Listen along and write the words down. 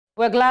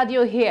We're glad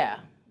you're here.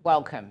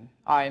 Welcome.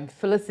 I'm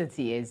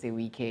Felicity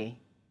Ezewuike.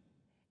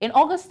 In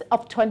August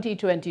of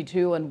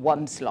 2022 in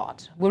one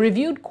slot, we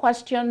reviewed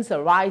questions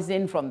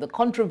arising from the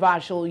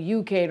controversial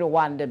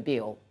UK-Rwanda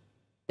bill.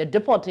 The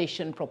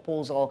deportation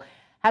proposal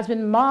has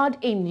been marred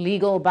in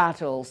legal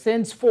battle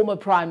since former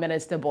Prime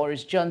Minister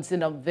Boris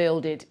Johnson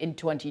unveiled it in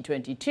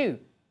 2022.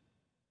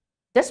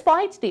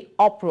 Despite the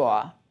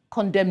uproar,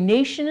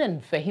 condemnation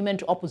and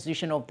vehement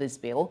opposition of this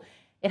bill,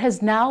 it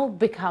has now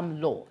become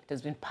law. It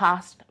has been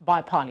passed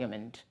by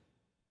Parliament.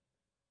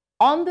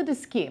 Under the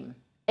scheme,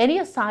 any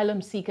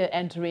asylum seeker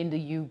entering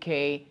the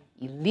UK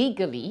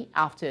illegally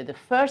after the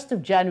 1st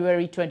of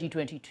January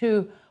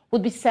 2022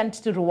 would be sent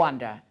to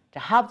Rwanda to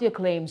have their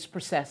claims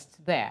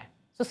processed there.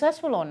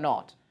 Successful or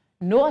not,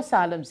 no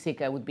asylum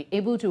seeker would be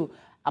able to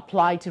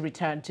apply to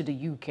return to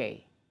the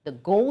UK. The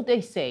goal,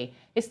 they say,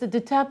 is to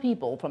deter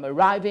people from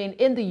arriving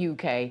in the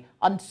UK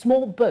on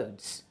small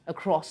boats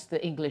across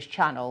the English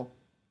Channel.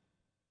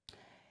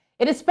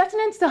 It is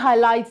pertinent to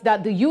highlight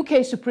that the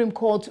UK Supreme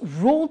Court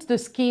ruled the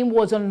scheme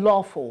was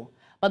unlawful,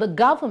 but the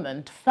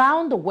government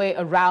found a way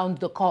around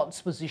the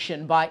court's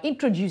position by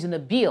introducing a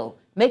bill,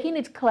 making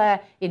it clear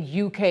in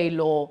UK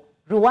law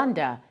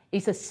Rwanda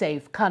is a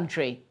safe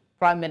country.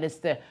 Prime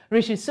Minister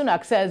Rishi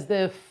Sunak says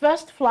the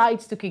first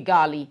flights to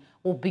Kigali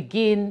will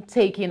begin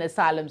taking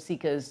asylum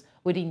seekers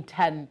within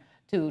 10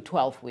 to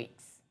 12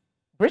 weeks.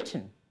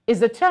 Britain is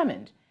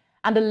determined,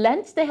 and the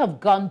lengths they have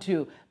gone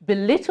to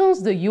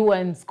belittles the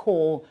UN's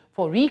call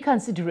for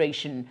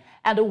reconsideration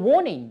and a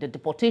warning the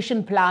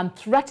deportation plan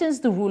threatens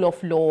the rule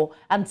of law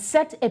and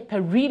set a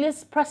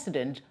perilous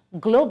precedent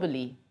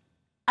globally.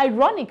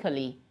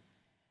 Ironically,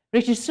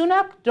 Rishi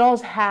Sunak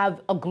does have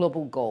a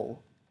global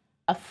goal,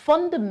 a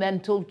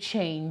fundamental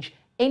change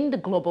in the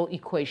global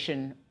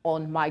equation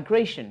on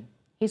migration.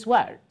 His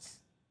words.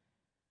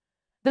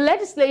 The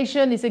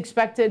legislation is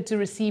expected to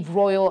receive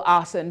royal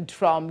assent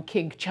from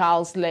King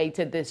Charles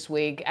later this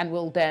week and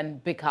will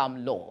then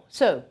become law.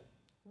 So,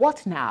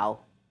 what now?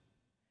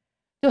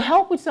 To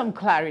help with some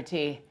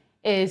clarity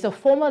is a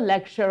former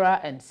lecturer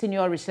and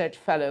senior research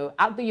fellow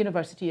at the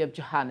University of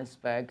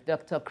Johannesburg,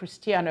 Dr.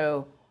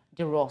 Cristiano.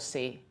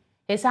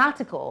 His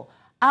article,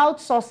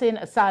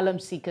 Outsourcing Asylum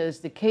Seekers,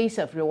 the Case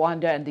of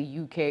Rwanda and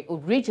the UK,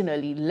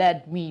 originally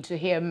led me to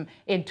him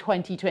in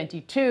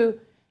 2022.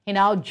 He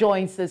now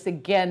joins us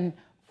again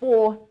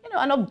for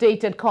an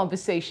updated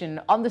conversation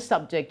on the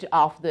subject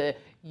of the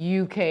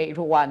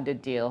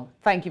UK-Rwanda deal.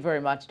 Thank you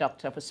very much,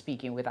 Doctor, for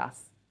speaking with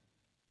us.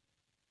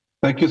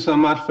 Thank you so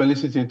much,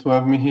 Felicity, to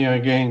have me here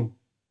again.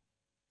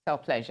 It's our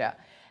pleasure.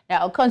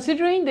 Now,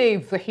 considering the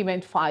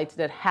vehement fight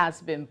that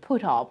has been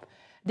put up,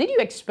 did you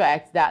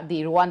expect that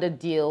the Rwanda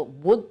deal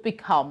would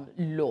become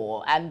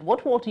law? And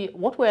what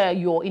were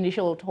your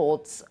initial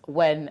thoughts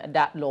when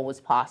that law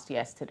was passed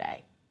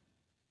yesterday?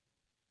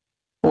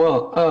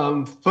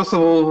 Well, first of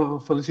all,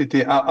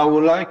 Felicity, I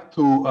would like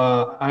to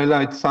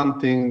highlight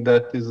something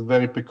that is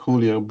very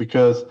peculiar,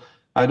 because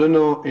I don't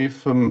know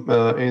if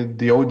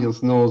the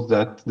audience knows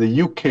that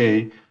the UK,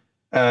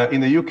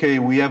 in the UK,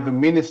 we have a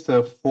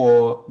minister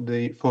for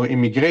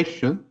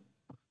immigration,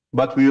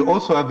 but we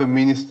also have a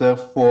minister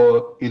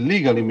for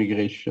illegal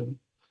immigration.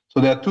 So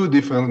there are two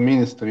different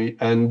ministries,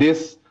 and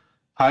this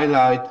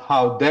highlights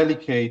how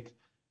delicate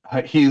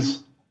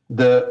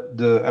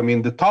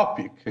the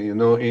topic, in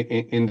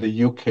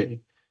the UK.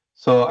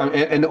 So,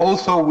 and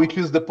also which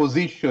is the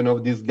position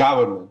of this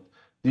government.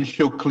 This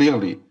shows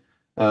clearly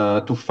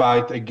to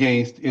fight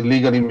against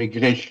illegal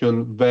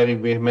immigration very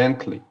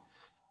vehemently.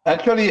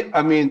 Actually,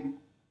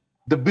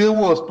 the bill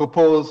was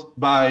proposed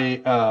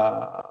by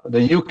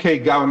the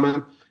UK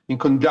government in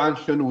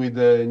conjunction with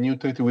the new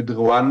treaty with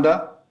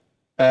Rwanda,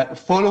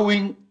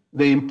 following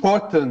the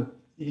important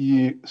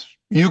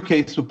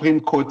UK Supreme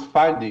Court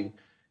finding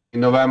in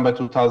November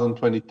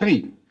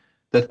 2023,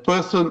 that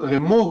person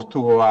removed to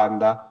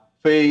Rwanda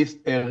faced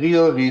a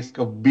real risk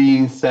of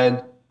being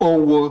sent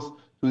onwards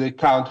to the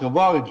country of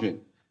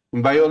origin,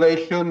 in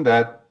violation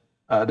that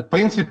the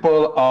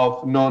principle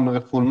of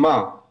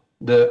non-refoulement,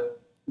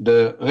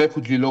 the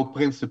refugee law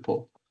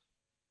principle.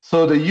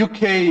 So the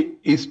UK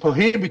is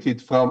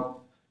prohibited from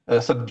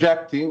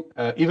subjecting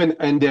even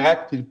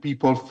indirectly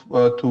people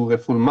to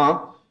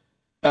refoulement,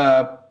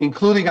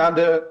 including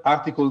under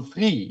Article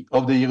 3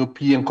 of the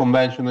European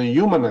Convention on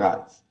Human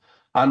Rights,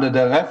 under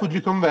the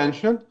Refugee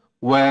Convention,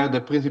 where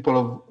the principle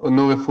of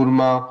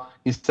non-refoulement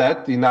is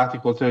set in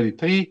Article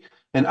 33,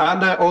 and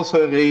under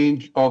also a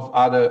range of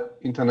other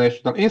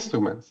international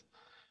instruments.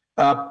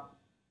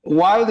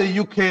 While the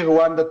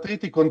UK-Rwanda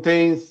Treaty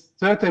contains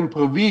certain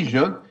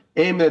provisions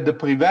aimed at the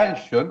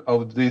prevention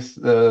of this,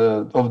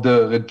 of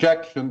the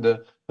rejection,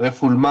 the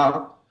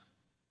refoulement,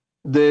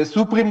 the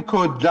Supreme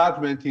Court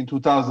judgment in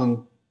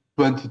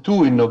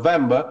 2022 in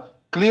November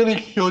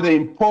clearly showed the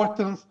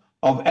importance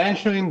of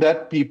ensuring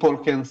that people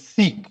can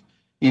seek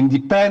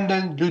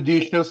independent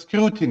judicial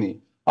scrutiny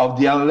of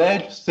the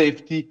alleged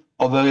safety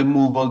of a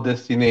removal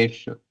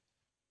destination.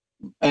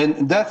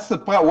 And that's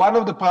one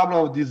of the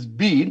problems of this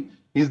bill,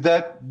 is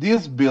that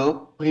this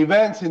bill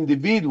prevents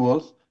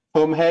individuals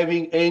from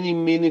having any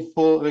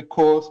meaningful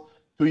recourse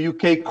to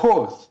UK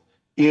courts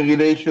in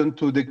relation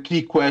to the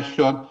key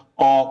question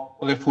of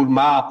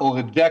refoulement or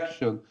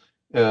rejection.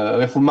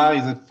 Refoulement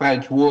is a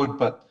French word,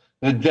 but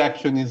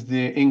rejection is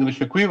the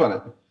English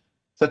equivalent,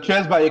 such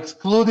as by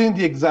excluding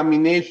the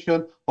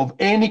examination of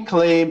any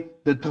claim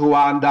that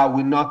Rwanda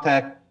will not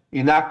act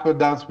in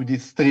accordance with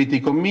its treaty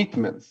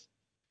commitments.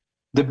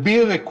 The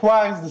bill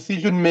requires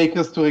decision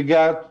makers to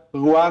regard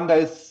Rwanda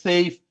as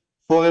safe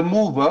for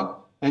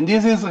removal, and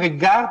this is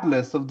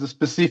regardless of the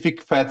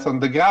specific facts on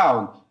the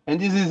ground. And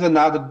this is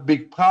another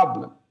big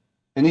problem.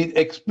 And it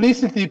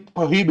explicitly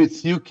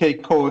prohibits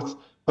UK courts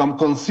from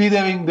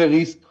considering the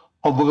risk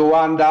of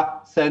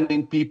Rwanda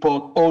sending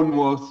people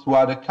onwards to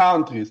other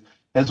countries,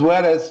 as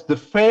well as the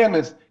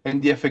fairness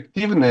and the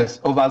effectiveness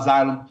of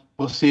asylum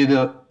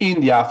procedure in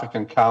the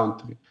African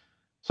country.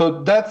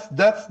 So that's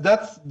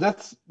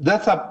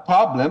a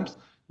problem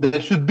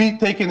that should be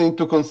taken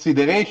into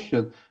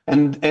consideration,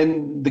 and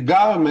the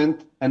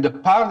government and the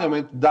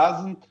parliament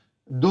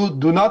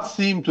do not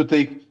seem to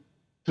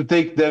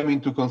take them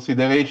into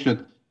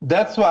consideration.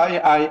 That's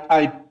why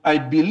I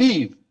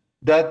believe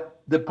that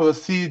the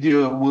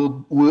procedure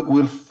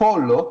will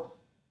follow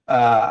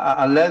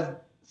unless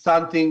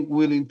something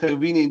will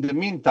intervene in the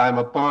meantime.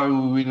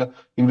 Probably we will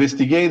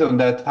investigate on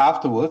that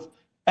afterwards,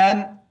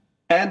 and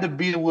the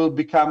bill will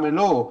become a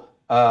law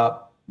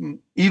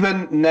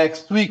even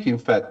next week, in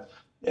fact.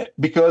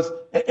 Because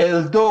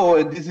although,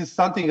 and this is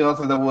something else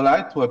that I would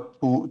like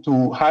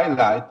to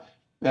highlight,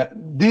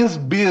 this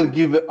bill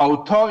gives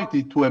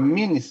authority to a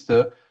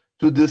minister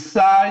to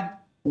decide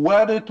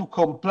whether to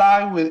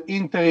comply with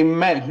interim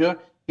measure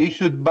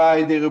issued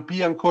by the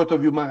European Court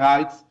of Human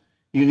Rights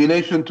in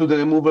relation to the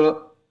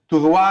removal to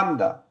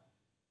Rwanda.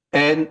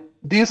 And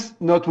this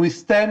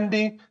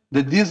notwithstanding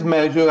that these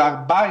measures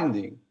are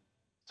binding.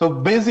 So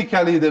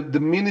basically, the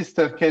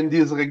minister can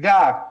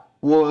disregard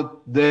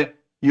what the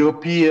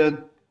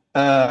European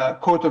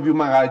Court of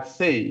Human Rights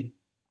say.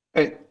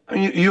 And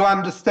you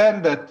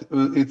understand that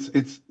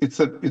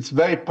it's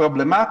very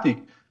problematic.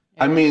 Yes.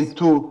 I mean,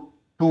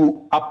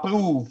 to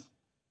approve,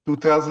 to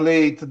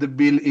translate the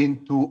bill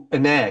into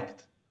an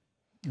act,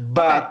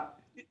 but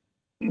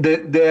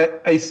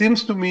it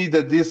seems to me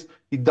that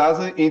it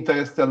doesn't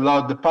interest a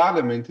lot the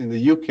parliament in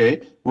the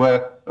UK,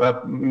 where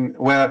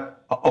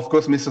of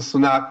course Mr.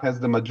 Sunak has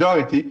the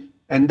majority,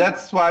 and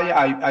that's why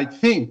I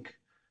think,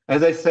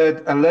 as I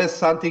said, unless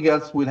something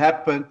else will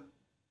happen,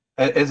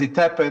 as it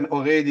happened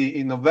already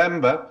in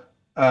November,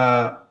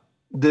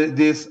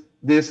 this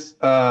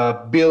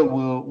bill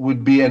will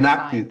be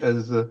enacted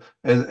as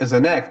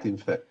an act, in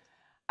fact.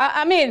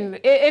 I mean,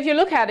 if you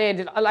look at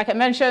it, like I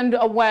mentioned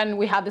when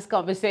we had this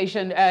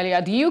conversation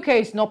earlier, the UK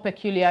is not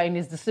peculiar in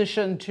its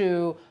decision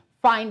to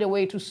find a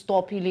way to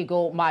stop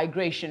illegal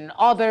migration.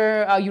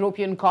 Other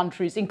European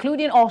countries,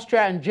 including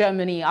Austria and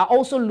Germany, are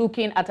also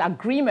looking at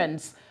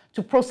agreements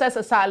to process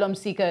asylum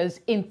seekers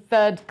in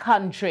third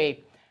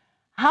country.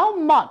 How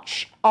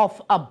much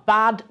of a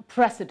bad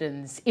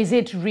precedent is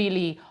it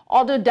really,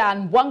 other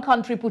than one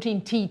country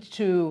putting teeth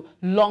to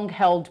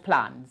long-held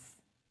plans?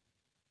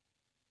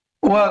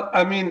 Well,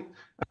 I mean,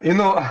 you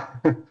know,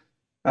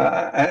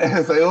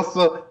 as I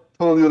also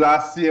told you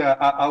last year,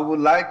 I would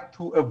like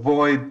to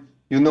avoid,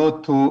 you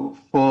know,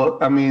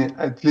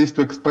 at least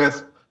to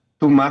express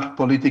too much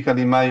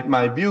politically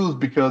my views,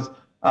 because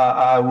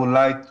I would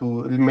like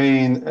to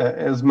remain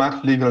as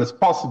much legal as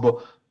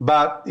possible.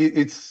 But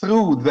it's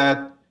true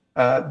that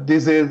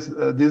this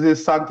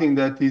is something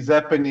that is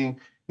happening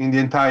in the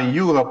entire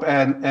Europe,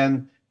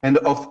 and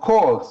of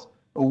course,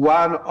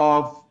 one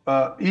of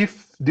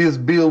if this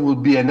bill will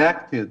be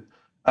enacted,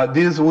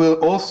 this will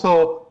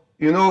also,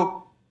 you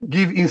know,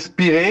 give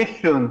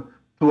inspiration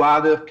to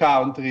other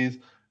countries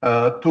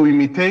to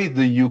imitate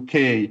the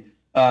UK,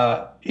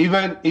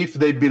 even if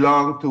they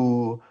belong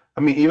to,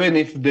 even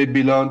if they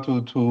belong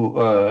to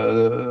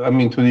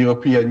the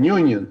European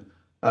Union.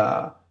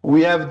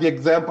 We have the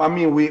example,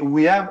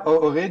 we have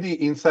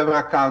already in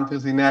several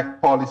countries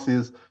enact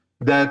policies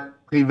that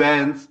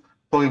prevents,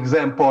 for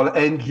example,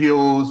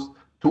 NGOs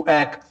to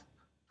act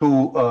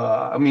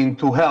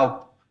to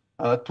help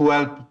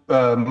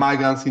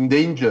migrants in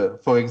danger.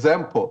 For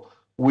example,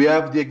 we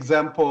have the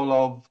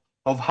example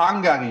of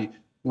Hungary,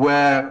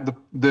 where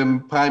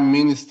the Prime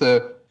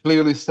Minister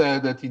clearly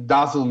said that he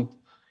doesn't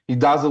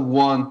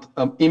want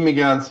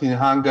immigrants in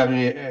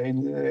Hungary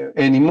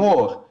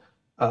anymore.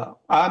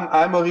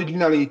 I'm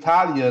originally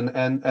Italian,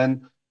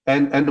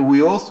 and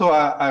we also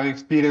are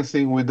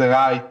experiencing with the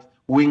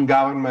right-wing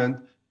government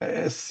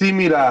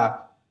similar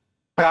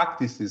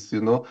practices.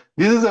 You know,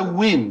 this is a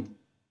win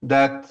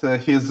that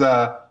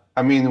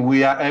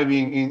we are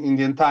having in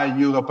the entire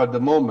Europe at the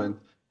moment,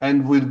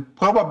 and will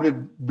probably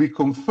be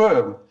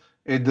confirmed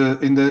in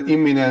the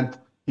imminent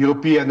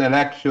European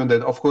election.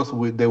 That, of course,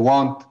 they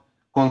won't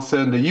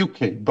concern the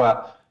UK,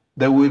 but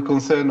they will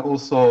concern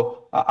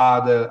also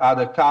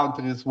other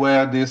countries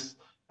where this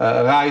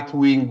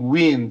right-wing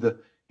wind.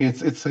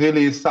 It's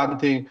really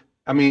something.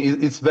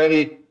 It's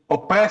very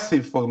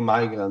oppressive for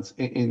migrants,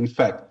 in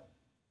fact.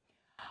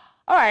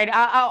 All right,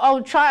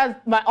 I'll try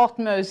my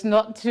utmost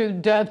not to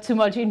delve too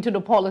much into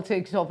the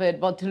politics of it,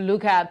 but to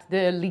look at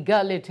the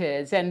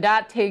legalities. And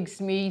that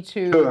takes me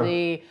to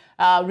the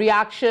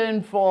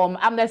reaction from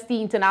Amnesty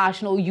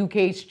International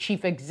UK's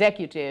chief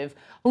executive,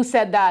 who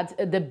said that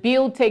the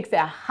bill takes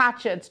a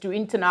hatchet to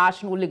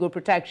international legal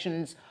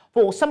protections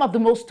for some of the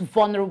most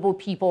vulnerable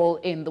people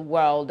in the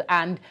world,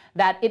 and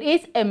that it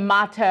is a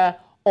matter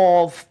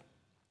of,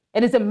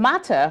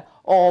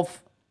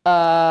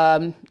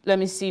 let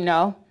me see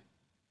now.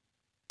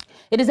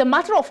 It is a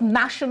matter of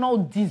national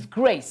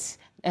disgrace,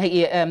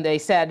 they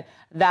said,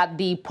 that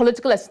the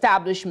political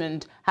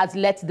establishment has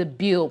let the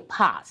bill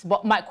pass.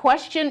 But my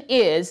question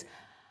is,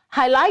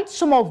 highlight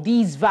some of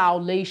these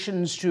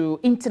violations to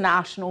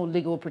international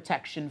legal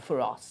protection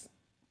for us.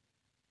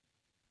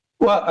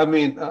 Well, I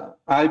mean,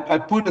 I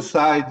put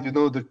aside,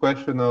 the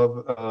question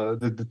of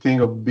the thing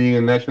of being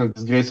a national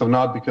disgrace or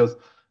not, because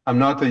I'm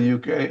not a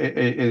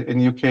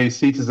UK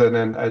citizen,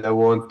 and I don't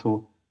want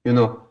to,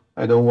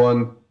 I don't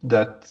want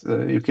that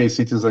UK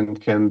citizen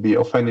can be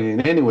offended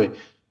in any way.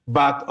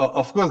 But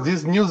of course,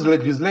 this new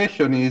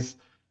legislation is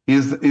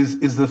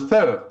the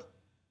third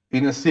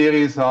in a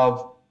series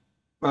of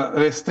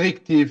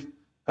restrictive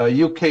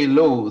UK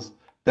laws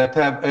that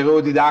have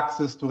eroded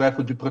access to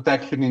refugee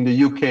protection in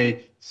the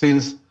UK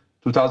since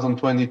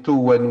 2022,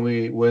 when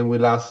we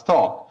last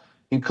talked,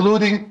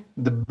 including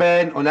the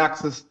ban on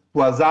access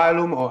to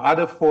asylum or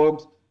other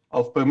forms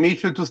of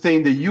permission to stay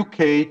in the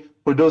UK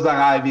for those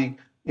arriving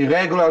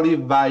irregularly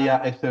via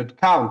a third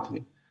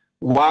country.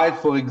 While,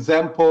 for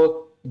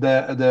example,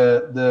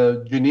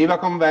 the Geneva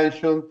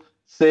Convention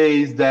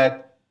says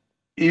that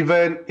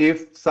even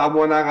if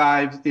someone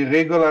arrives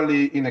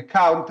irregularly in a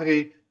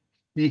country,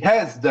 he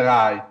has the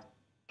right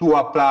to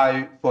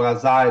apply for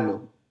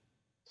asylum.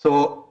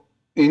 So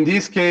in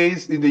this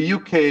case, in the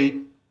UK,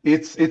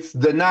 it's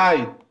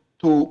denied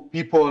to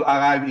people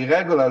arrive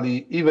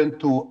irregularly even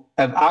to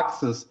have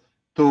access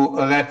to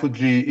a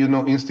refugee,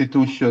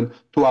 institution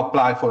to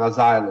apply for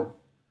asylum.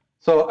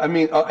 So I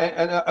mean,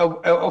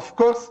 of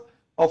course,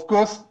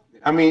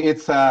 I mean,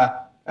 it's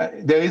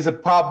there is a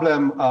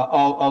problem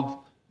of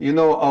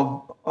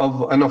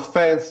an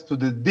offense to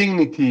the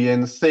dignity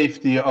and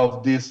safety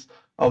of these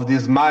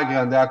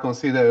migrants. They are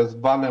considered as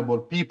vulnerable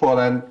people,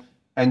 and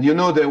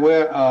there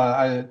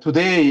were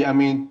today. I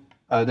mean,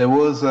 there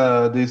was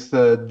this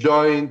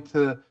joint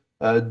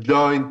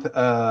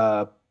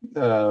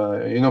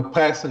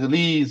press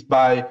release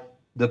by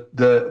the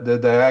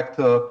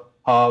director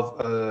of,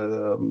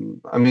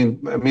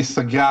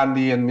 Mr.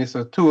 Grandi and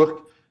Mr.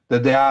 Turk,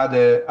 that they are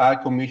the High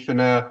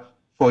Commissioner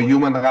for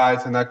Human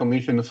Rights and High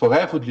Commissioner for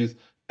Refugees,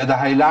 that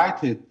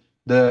highlighted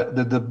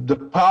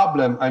the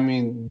problem,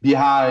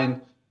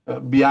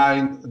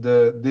 behind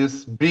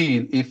this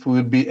bill, if it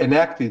will be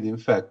enacted. In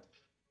fact,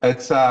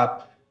 it's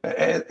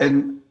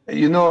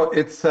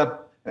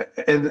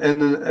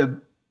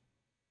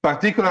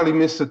particularly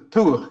Mr.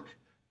 Turk,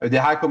 the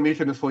High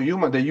Commissioner for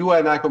the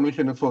UN High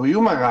Commissioner for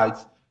Human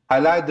Rights,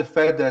 highlight the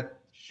fact that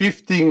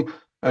shifting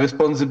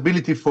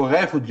responsibility for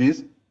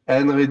refugees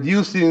and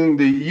reducing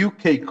the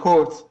UK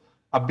courts'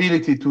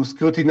 ability to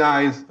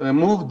scrutinize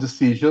remove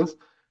decisions,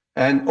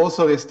 and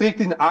also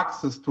restricting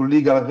access to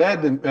legal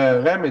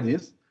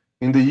remedies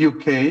in the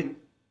UK.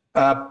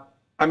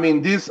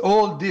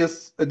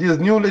 This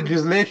new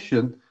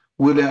legislation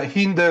will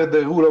hinder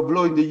the rule of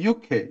law in the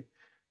UK,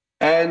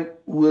 and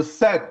will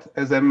set,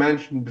 as I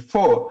mentioned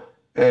before,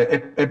 a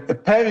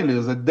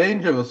perilous, a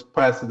dangerous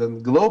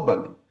precedent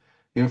globally,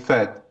 in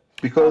fact,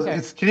 because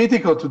it's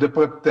critical to the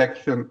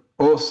protection.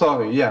 Oh,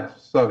 sorry. Yeah,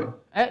 sorry.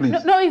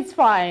 No, it's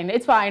fine.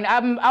 It's fine.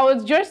 I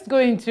was just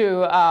going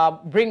to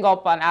bring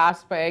up an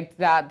aspect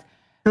that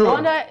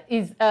Rwanda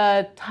is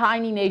a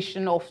tiny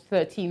nation of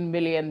 13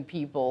 million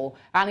people,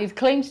 and it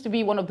claims to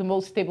be one of the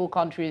most stable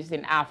countries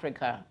in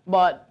Africa.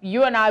 But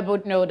you and I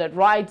both know that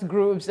rights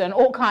groups and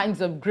all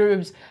kinds of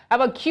groups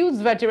have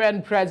accused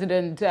veteran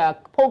President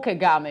Paul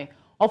Kagame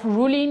of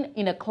ruling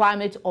in a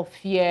climate of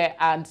fear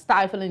and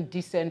stifling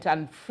dissent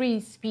and free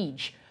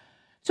speech.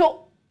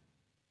 So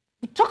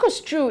talk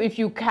us through, if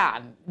you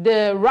can,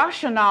 the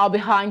rationale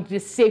behind the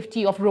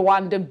safety of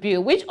Rwanda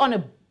bill, which on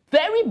a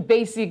very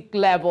basic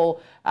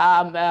level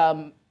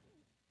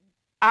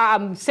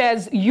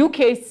says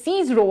UK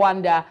sees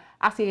Rwanda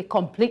as a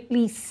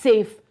completely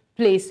safe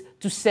place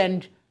to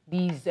send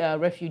these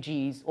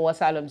refugees or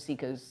asylum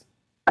seekers.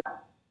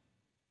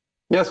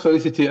 Yes,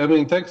 Felicity.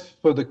 Thanks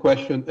for the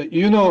question.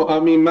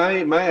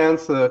 My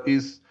answer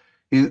is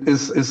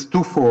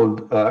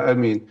twofold.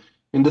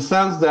 In the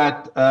sense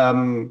that,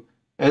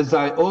 as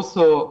I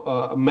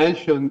also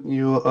mentioned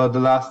the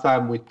last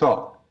time we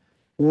talked,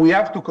 we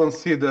have to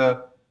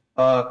consider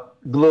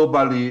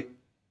globally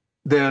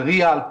the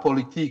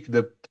realpolitik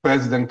that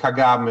President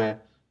Kagame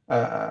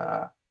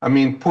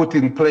put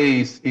in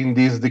place in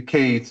these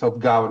decades of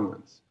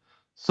governance.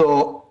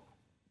 So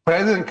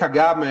President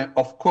Kagame,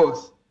 of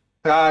course,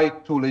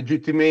 tried to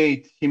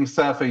legitimate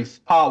himself his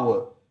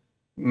power,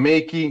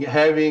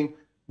 having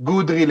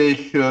good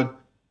relation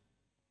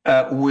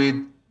with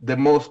the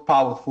most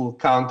powerful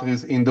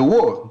countries in the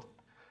world.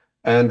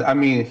 And I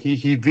mean,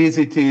 he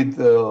visited, he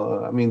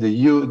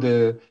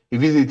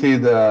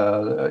visited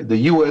the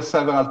U.S.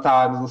 several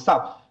times and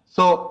stuff.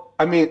 So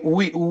I mean,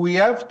 we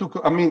have to.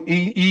 I mean,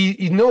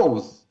 he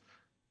knows,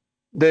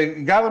 the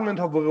government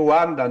of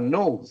Rwanda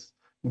knows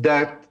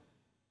that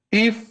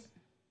if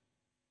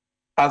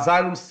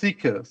asylum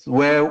seekers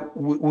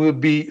will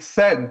be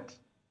sent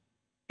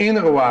in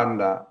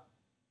Rwanda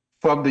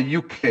from the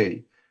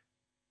UK,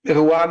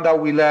 Rwanda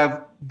will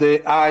have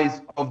the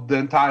eyes of the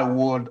entire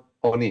world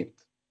on it.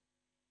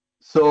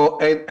 So,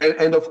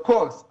 and of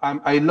course,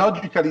 I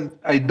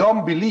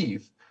don't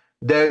believe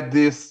that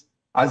this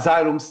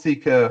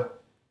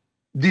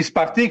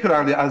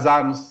particularly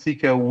asylum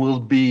seeker will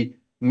be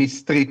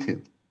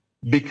mistreated,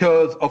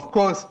 because of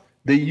course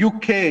the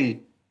UK,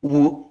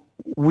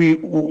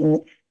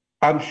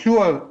 I'm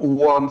sure,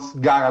 wants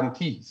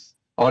guarantees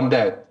on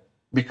that,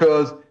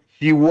 because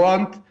he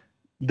wants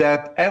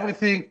that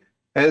everything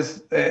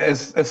as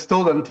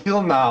told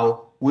until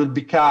now will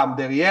become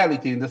the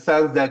reality, in the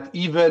sense that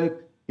even,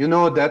 you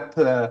know, that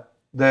the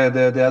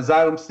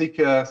asylum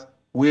seekers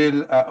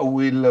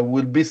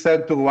will be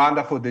sent to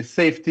Rwanda for the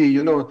safety,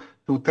 you know,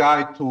 to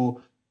try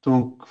to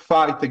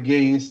fight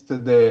against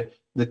the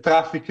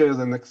traffickers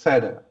and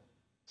etc.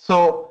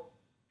 So,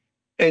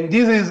 and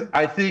this is,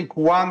 I think,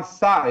 one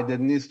side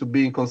that needs to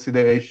be in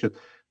consideration.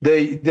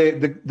 The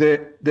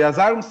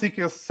asylum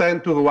seekers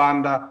sent to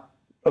Rwanda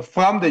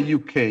from the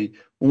UK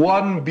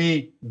won't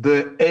be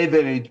the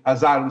average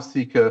asylum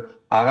seeker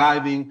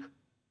arriving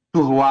to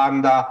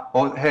Rwanda,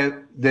 or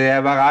they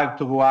have arrived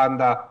to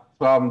Rwanda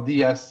from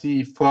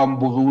DRC, from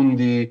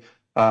Burundi,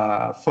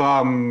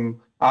 from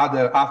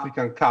other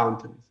African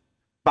countries.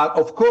 But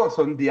of course,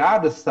 on the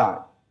other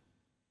side,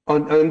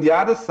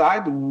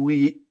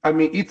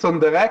 it's on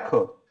the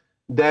record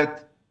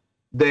that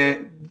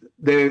the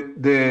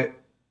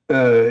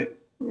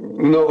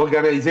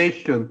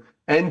organization,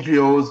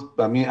 NGOs,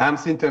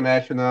 Amnesty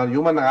International,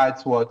 Human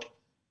Rights Watch,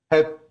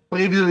 have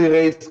previously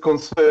raised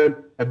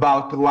concern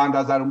about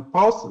Rwanda's asylum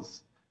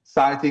process,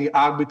 citing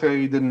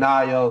arbitrary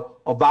denial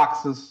of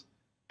access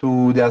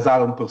to the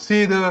asylum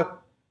procedure,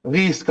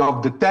 risk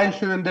of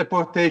detention and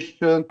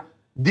deportation,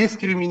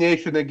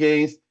 discrimination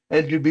against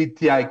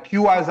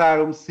LGBTIQ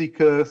asylum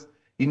seekers,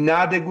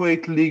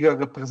 inadequate legal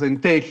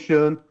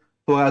representation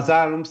for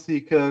asylum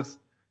seekers.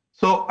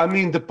 So,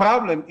 the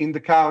problem in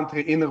the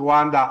country, in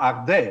Rwanda,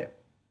 are there.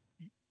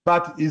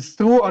 But it's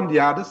true on the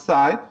other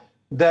side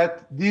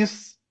that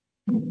this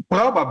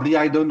probably,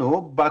 I don't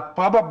know, but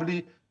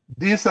probably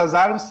these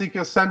asylum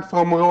seekers sent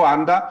from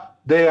Rwanda,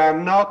 they are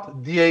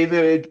not the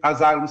average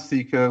asylum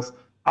seekers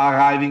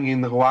arriving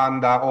in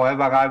Rwanda or have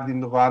arrived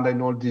in Rwanda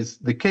in all these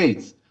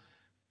decades.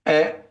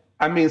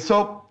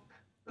 So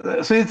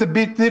it's a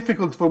bit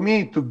difficult for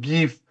me to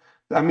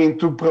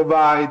to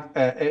provide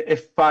a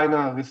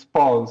final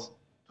response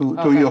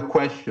to your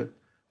question.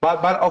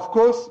 But of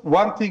course,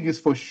 one thing is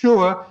for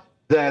sure,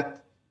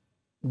 that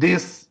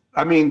these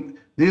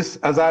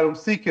asylum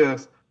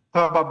seekers,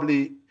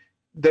 probably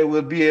they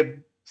will be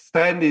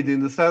stranded,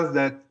 in the sense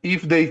that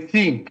if they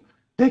think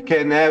they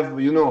can have,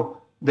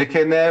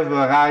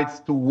 rights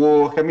to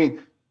work. As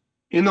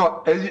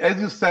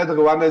you said,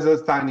 Rwanda is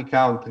a tiny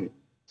country.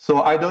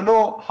 So I don't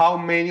know how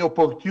many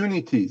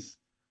opportunities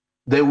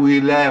they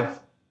will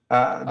have,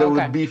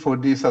 will be for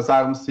these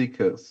asylum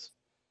seekers.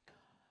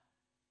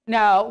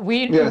 Now,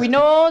 we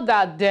know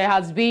that there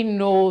has been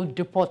no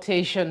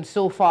deportation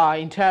so far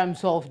in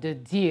terms of the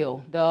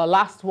deal. The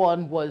last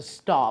one was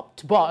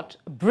stopped, but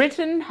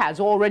Britain has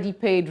already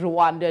paid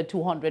Rwanda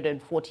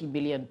 £240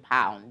 million.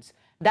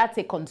 That's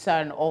a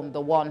concern on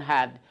the one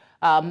hand.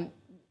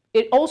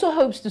 It also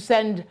hopes to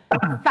send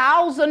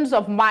thousands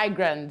of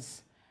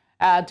migrants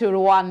to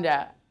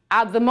Rwanda.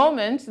 At the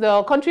moment,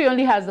 the country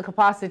only has the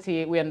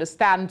capacity, we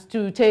understand,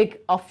 to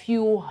take a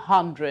few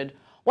hundred.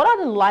 What are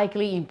the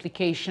likely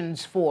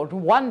implications for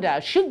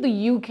Rwanda should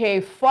the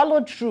UK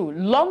follow through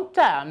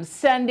long-term,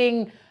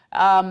 sending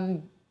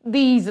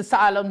these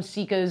asylum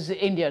seekers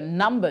in their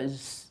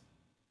numbers?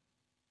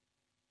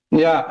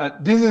 Yeah,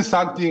 this is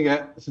something.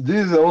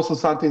 This is also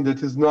something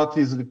that is not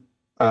easily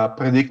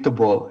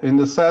predictable, in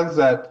the sense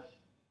that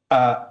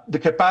the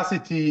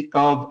capacity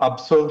of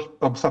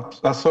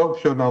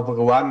absorption of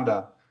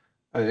Rwanda,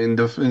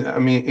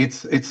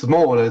 it's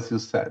small, as you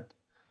said.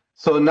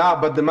 So now,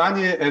 but the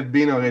money has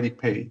been already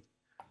paid.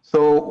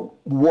 So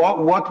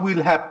what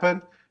will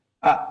happen?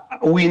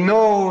 We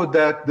know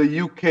that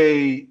the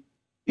UK,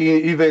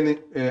 even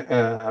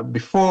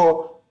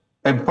before,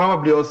 and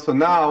probably also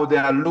now, they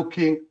are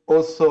looking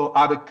also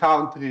other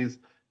countries,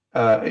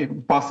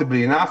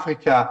 possibly in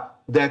Africa,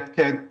 that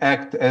can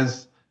act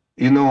as,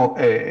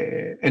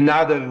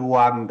 another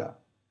Rwanda.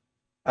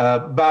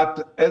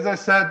 But as I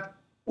said,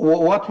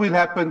 what will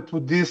happen to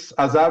this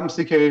asylum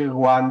seeker in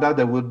Rwanda?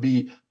 There will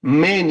be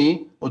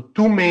many, or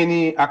too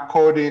many,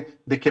 according to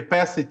the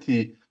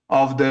capacity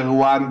of the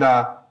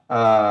Rwanda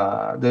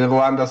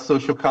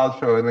social,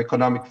 cultural, and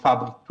economic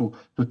fabric to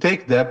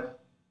take them.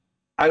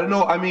 I don't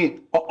know.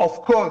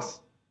 Of course,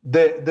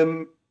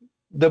 the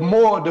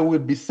more they will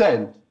be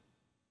sent,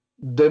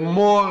 the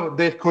more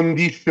their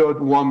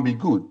condition won't be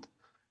good,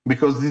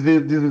 because this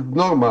is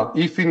normal.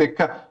 If in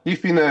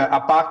an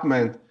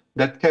apartment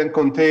that can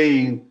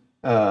contain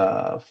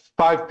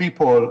 5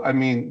 people, I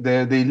mean,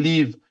 they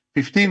live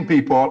 15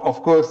 people,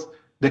 of course,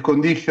 the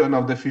condition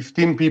of the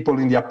 15 people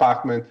in the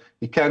apartment,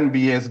 it can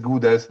be as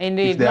good as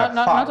indeed, if there are 5.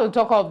 Not to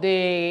talk of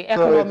the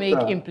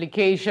economic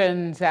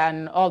implications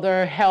and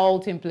other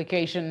health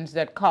implications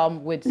that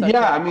come with such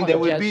I mean, there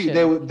will be,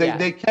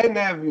 they can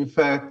have, in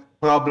fact,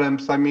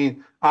 problems. I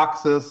mean,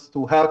 access to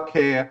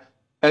healthcare.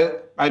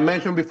 I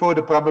mentioned before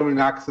the problem in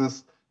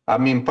access, I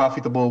mean,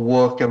 profitable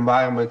work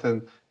environment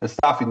and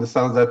stuff, in the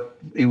sense that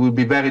it will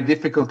be very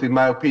difficult, in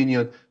my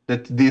opinion,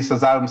 that these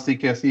asylum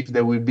seekers, if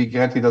they will be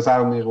granted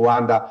asylum in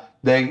Rwanda,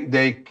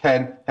 they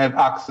can have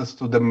access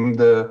to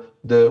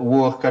the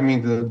work, I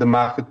mean, the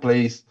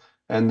marketplace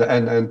and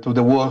to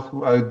the work,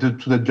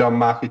 to the job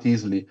market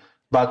easily.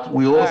 But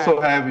we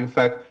also have, in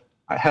fact,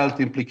 health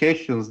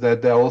implications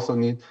that they also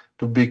need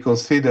to be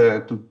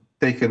considered, to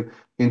taken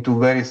into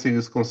very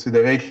serious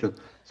consideration.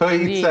 So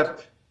it's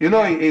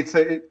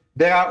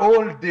there are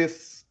all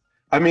this,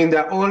 I mean,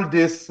 there are all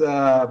this,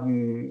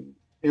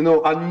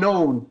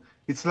 unknown.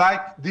 It's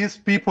like these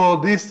people,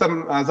 these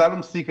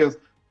asylum seekers,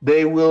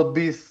 they will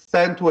be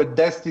sent to a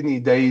destiny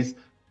that is,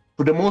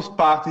 for the most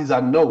part, is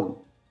unknown.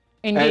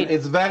 Indeed. And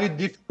it's very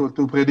difficult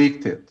to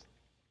predict it.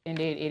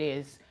 Indeed, it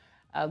is.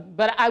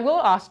 But I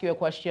will ask you a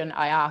question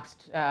I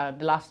asked the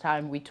last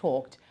time we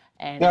talked,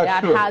 and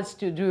that has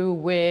to do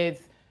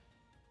with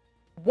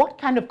what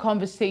kind of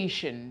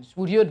conversations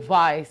would you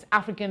advise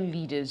African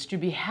leaders to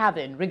be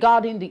having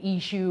regarding the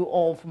issue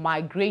of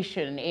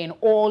migration in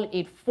all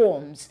its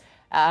forms,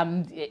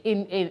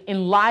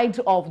 in light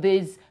of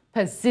this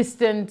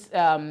persistent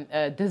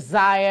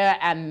desire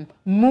and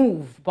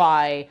move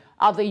by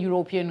other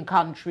European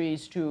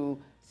countries to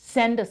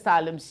send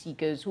asylum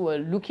seekers who are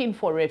looking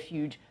for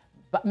refuge,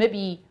 but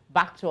maybe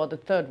back to other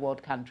third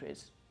world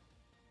countries?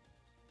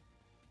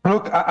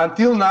 Look,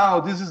 until now,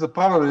 this is a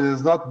problem that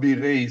has not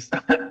been raised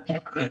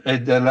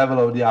at the level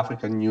of the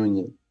African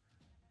Union.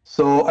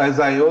 So as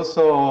I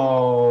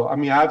also, I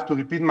mean, I have to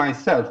repeat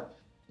myself,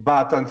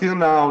 but until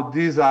now,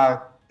 these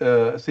are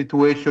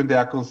situations that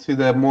are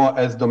considered more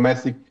as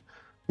domestic,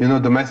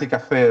 domestic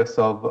affairs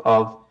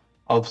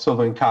of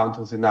sovereign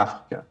countries in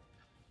Africa.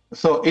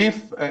 So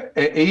if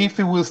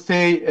it will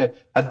stay,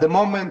 at the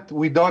moment,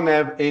 we don't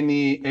have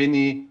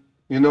any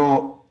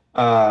regional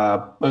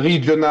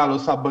or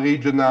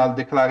sub-regional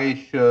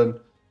declaration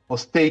or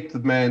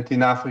statement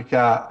in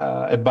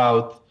Africa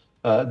about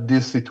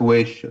this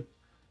situation.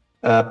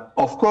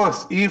 Of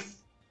course, if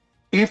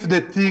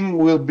the thing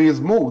will be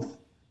smooth,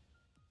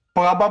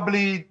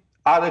 probably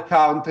other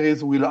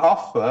countries will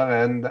offer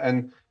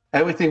and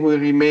everything will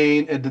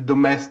remain at the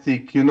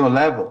domestic,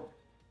 level.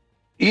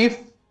 If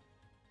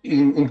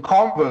in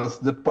converse,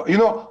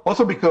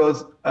 also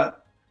because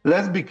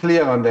let's be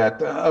clear on that.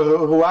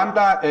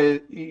 Rwanda,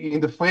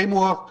 in the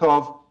framework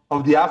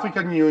of the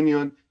African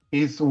Union,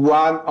 is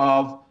one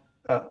of,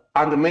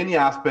 under many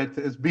aspects,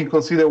 has been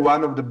considered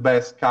one of the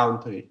best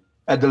countries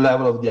at the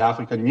level of the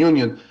African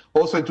Union.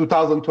 Also in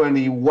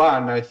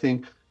 2021, I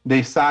think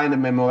they signed a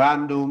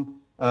memorandum,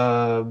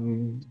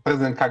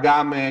 President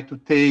Kagame, to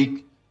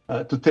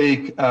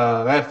take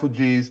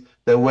refugees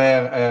that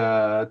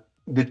were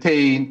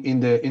detained in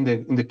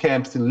the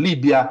camps in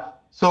Libya.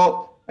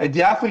 So at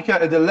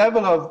the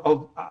level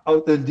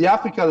of the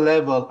African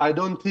level, I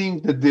don't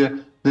think that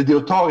the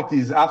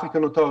authorities,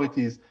 African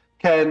authorities,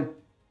 can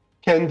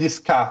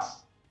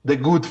discuss the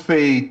good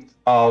faith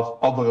of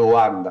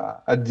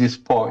Rwanda at this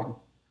point.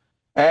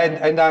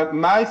 And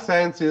my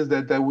sense is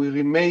that they will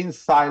remain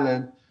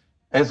silent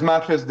as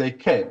much as they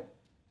can,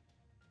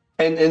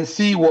 and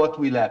see what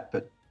will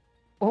happen.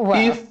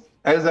 Well.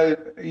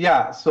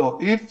 So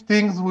if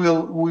things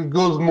will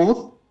go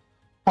smooth,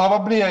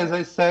 probably, as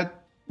I said,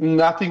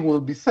 nothing will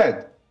be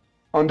said.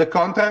 On the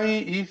contrary,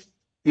 if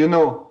there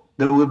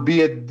will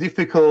be a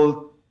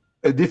difficult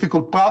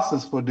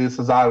process for these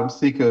asylum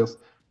seekers.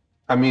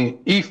 I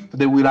mean, if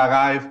they will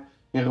arrive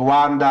in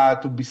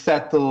Rwanda to be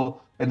settled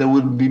and they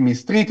will be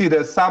mistreated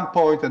at some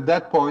point, at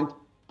that point,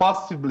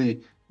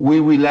 possibly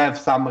we will have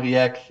some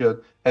reaction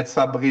at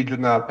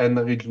sub-regional and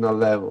regional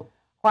level.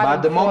 But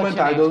at the moment,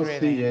 I don't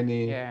see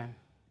any. Yeah.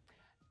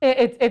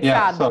 It's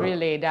sad,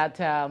 really, that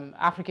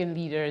African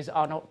leaders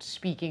are not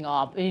speaking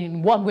up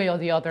in one way or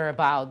the other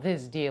about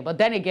this deal. But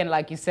then again,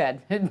 like you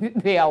said,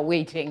 they are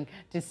waiting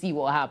to see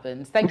what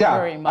happens. Thank you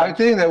very much. I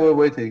think they were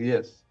waiting,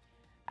 yes.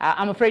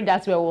 I'm afraid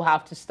that's where we'll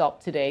have to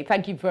stop today.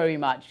 Thank you very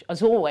much,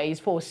 as always,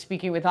 for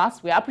speaking with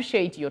us. We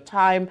appreciate your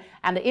time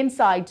and the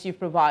insights you've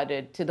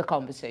provided to the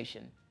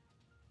conversation.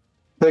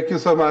 Thank you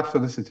so much,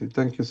 Felicity.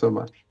 Thank you so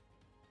much.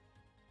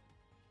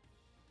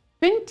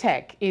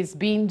 Fintech is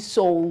being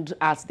sold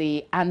as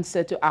the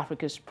answer to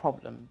Africa's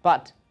problem,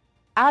 but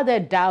are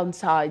there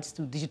downsides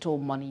to digital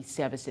money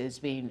services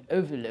being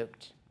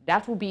overlooked?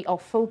 That will be our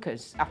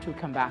focus after we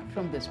come back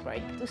from this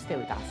break. So stay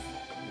with us.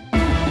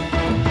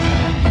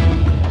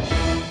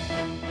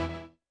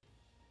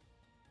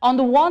 On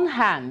the one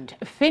hand,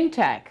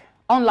 fintech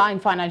online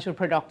financial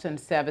products and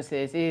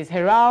services is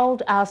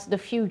heralded as the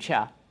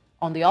future.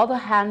 On the other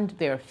hand,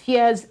 there are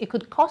fears it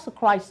could cause a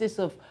crisis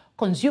of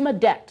consumer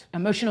debt,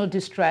 emotional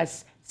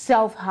distress,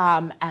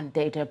 self-harm, and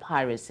data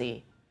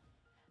piracy.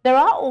 There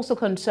are also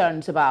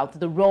concerns about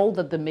the role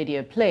that the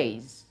media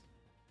plays.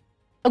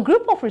 A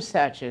group of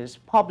researchers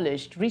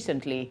published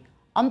recently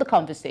on the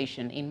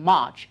conversation in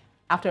March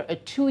after a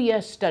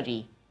 2-year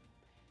study.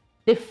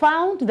 They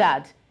found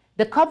that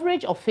the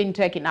coverage of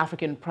fintech in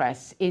African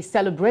press is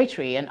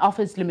celebratory and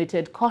offers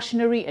limited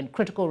cautionary and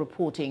critical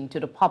reporting to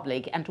the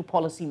public and to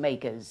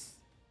policymakers.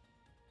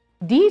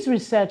 These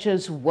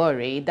researchers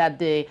worry that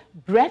the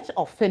breadth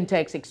of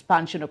fintech's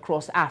expansion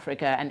across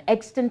Africa and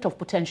extent of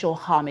potential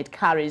harm it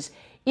carries,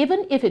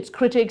 even if its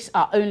critics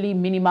are only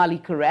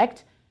minimally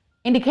correct,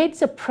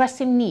 indicates a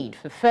pressing need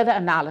for further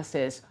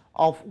analysis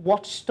of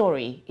what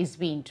story is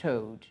being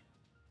told.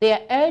 They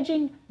are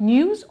urging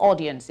news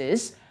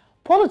audiences,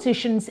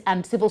 politicians,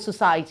 and civil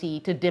society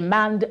to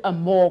demand a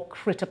more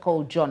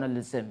critical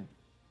journalism.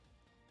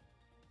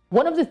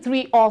 One of the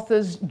 3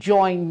 authors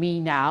join me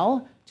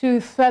now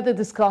to further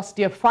discuss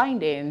their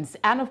findings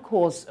and, of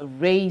course,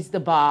 raise the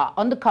bar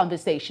on the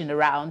conversation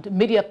around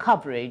media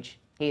coverage.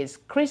 He is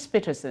Chris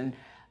Paterson,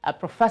 a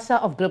professor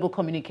of global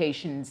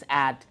communications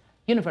at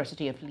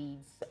University of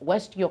Leeds,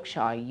 West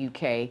Yorkshire,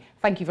 UK.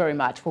 Thank you very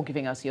much for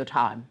giving us your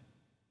time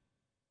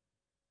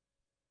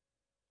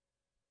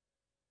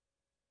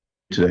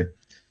today.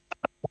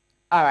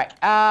 All right.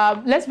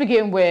 Let's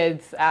begin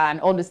with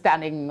an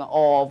understanding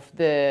of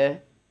the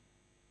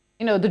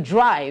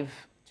drive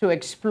to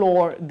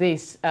explore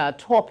this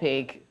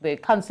topic, the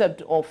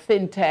concept of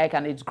fintech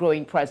and its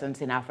growing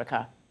presence in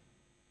Africa.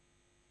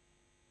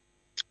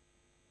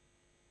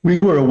 We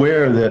were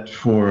aware that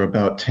for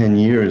about 10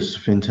 years,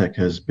 fintech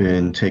has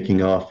been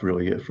taking off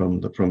really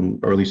from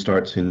early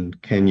starts in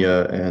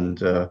Kenya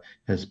and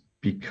has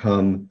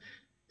become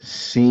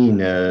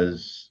seen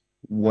as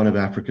one of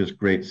Africa's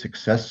great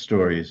success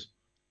stories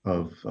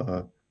of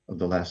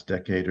the last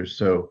decade or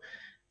so.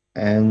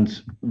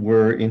 And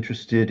we're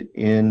interested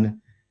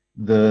in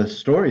the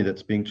story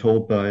that's being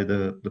told by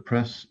the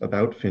press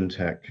about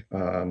fintech,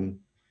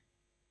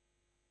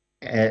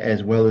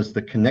 as well as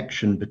the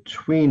connection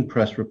between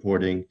press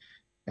reporting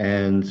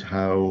and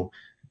how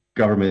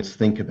governments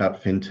think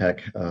about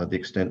fintech, the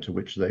extent to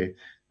which they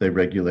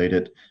regulate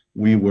it.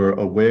 We were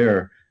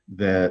aware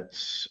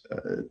that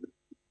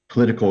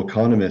political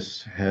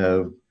economists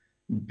have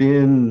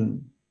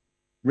been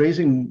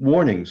raising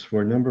warnings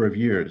for a number of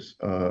years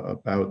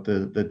about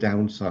the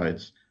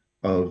downsides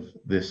of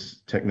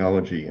this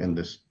technology and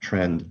this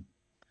trend.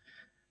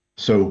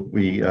 So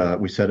we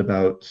set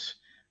about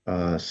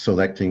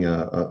selecting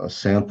a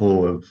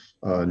sample of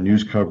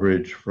news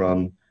coverage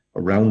from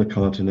around the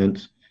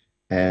continent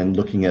and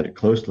looking at it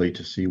closely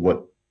to see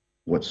what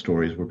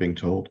stories were being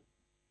told.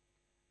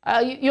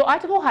 Your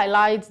article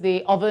highlights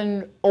the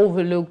often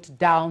overlooked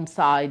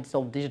downsides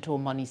of digital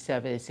money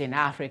service in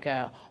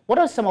Africa. What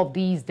are some of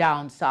these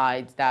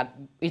downsides that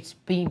it's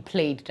being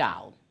played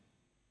down?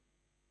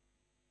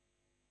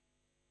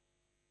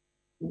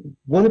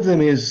 One of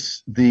them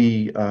is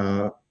the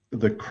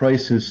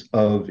crisis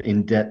of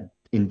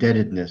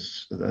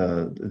indebtedness,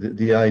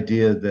 the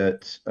idea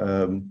that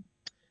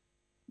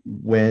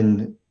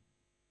when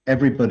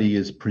everybody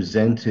is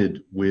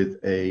presented with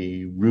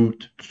a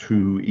route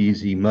to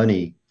easy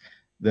money,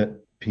 that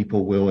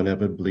people will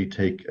inevitably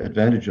take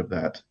advantage of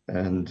that.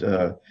 And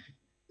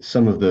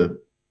some of the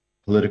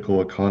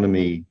political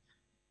economy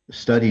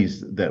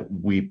studies that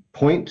we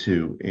point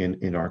to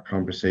in our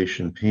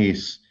conversation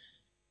piece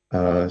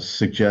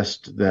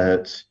suggest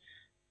that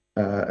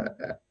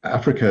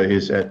Africa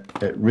is at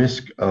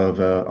risk of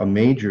a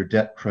major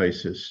debt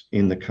crisis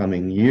in the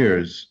coming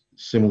years,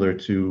 similar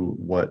to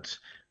what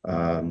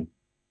the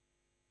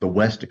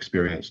West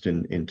experienced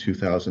in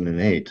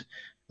 2008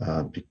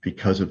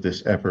 because of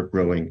this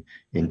ever-growing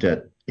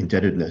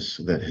indebtedness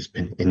that has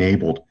been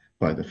enabled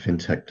by the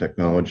fintech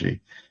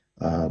technology.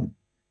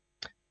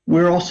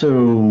 We're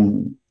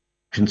also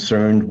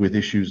concerned with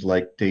issues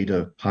like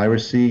data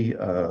piracy.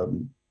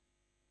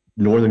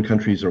 Northern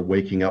countries are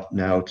waking up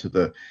now to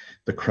the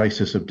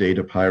crisis of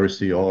data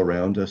piracy all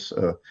around us.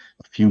 A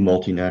few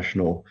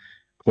multinational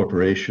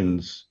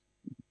corporations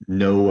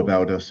know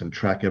about us and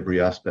track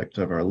every aspect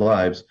of our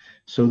lives.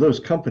 So those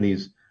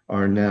companies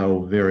are now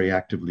very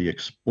actively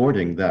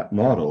exporting that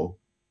model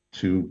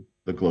to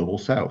the global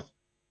South.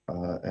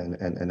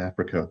 And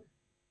Africa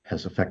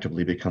has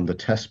effectively become the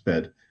test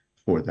bed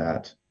for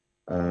that.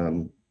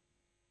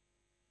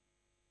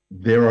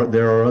 There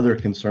are other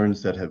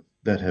concerns that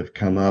have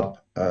come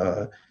up,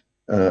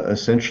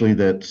 essentially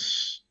that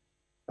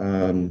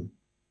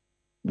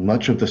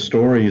much of the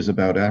story is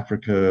about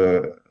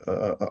Africa's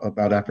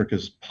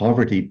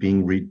poverty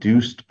being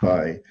reduced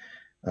by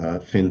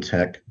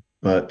fintech,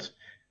 but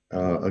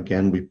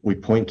again, we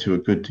point to a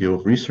good deal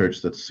of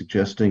research that's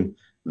suggesting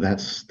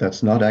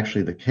that's not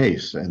actually the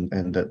case,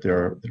 and that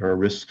there are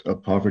risks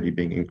of poverty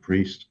being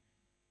increased.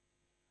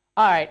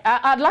 All right,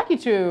 I'd like you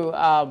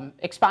to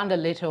expand a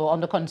little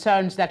on the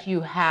concerns that you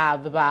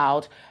have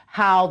about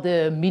how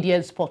the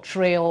media's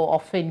portrayal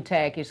of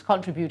fintech is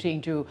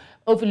contributing to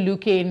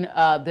overlooking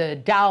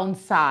the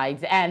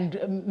downsides, and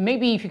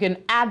maybe if you can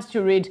add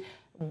to it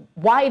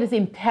why it is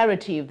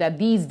imperative that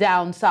these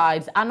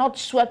downsides are not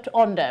swept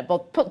under,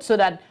 but put so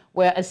that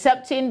we're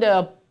accepting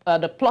the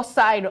plus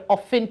side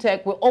of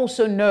fintech, we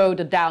also know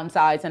the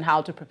downsides and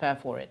how to prepare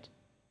for it.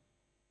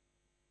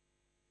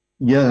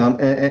 Yeah,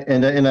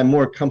 and I'm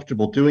more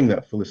comfortable doing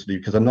that, Felicity,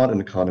 because I'm not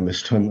an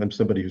economist. I'm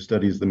somebody who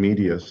studies the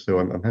media, so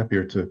I'm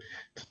happier to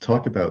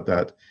talk about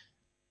that.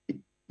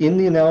 In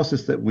the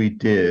analysis that we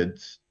did,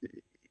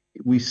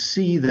 we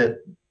see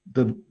that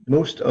the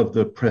most of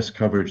the press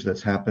coverage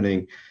that's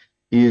happening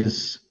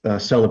is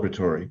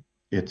celebratory.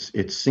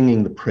 It's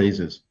singing the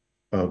praises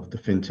of the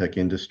fintech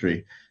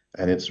industry,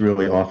 and it's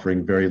really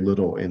offering very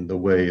little in the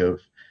way of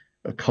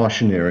a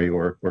cautionary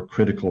or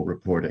critical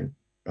reporting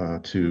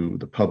to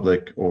the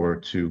public or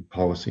to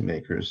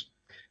policymakers.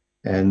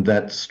 And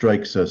that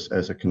strikes us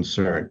as a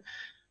concern.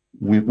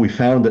 We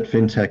found that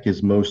fintech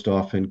is most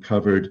often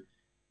covered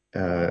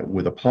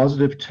with a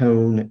positive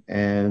tone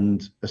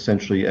and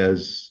essentially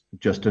as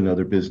just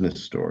another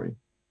business story.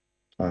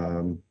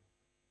 And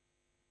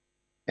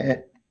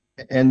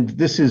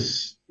this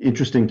is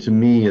interesting to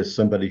me as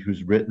somebody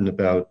who's written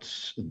about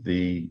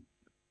the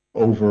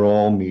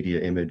overall media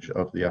image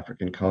of the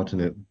African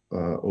continent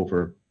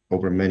over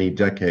many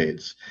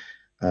decades.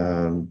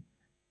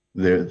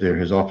 There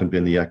has often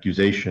been the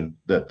accusation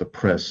that the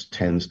press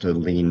tends to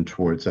lean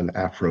towards an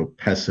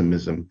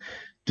Afro-pessimism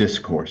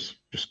discourse,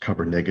 just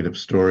cover negative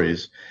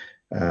stories.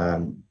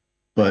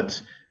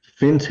 But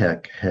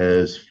fintech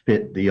has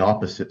fit the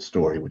opposite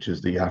story, which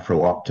is the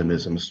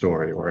Afro-optimism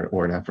story,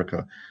 or an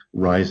Africa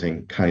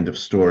rising kind of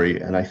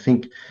story. And I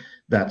think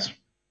that's,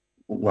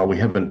 while we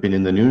haven't been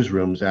in the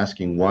newsrooms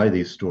asking why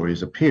these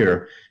stories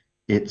appear,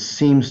 it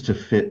seems to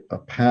fit a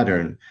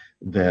pattern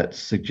that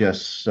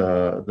suggests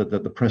that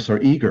the press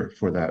are eager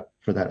for that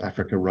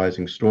Africa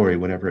rising story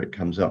whenever it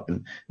comes up,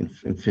 and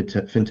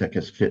fintech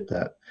has fit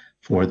that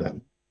for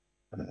them.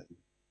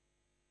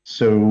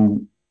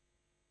 So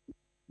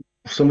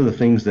some of the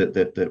things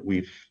that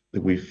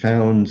we've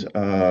found,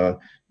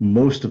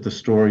 most of the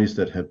stories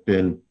that have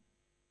been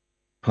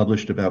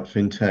published about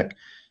fintech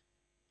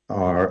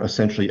are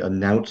essentially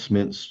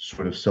announcements,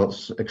 sort of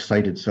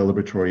excited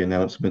celebratory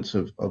announcements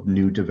of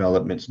new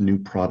developments, new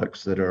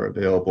products that are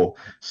available,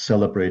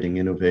 celebrating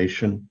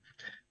innovation.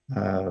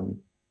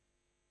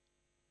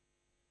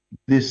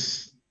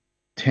 This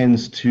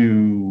tends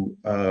to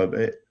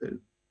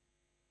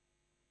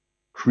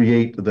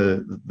create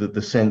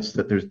the sense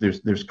that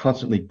there's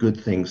constantly good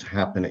things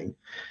happening.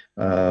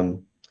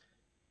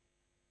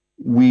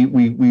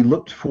 We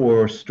looked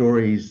for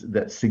stories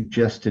that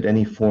suggested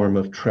any form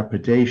of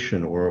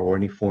trepidation or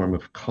any form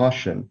of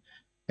caution,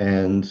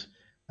 and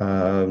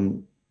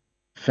found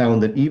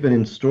that even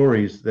in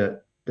stories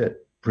that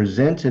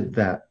presented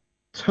that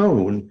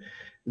tone,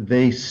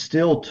 they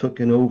still took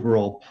an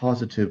overall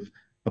positive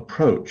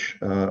approach,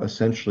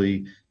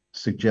 essentially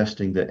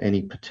suggesting that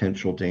any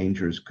potential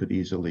dangers could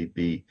easily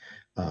be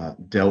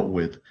dealt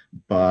with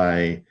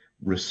by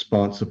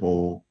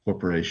responsible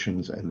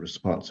corporations and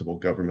responsible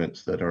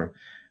governments that are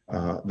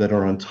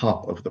on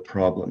top of the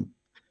problem.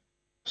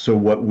 So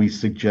what we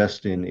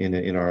suggest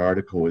in our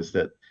article is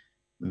that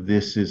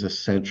this is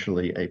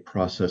essentially a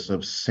process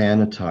of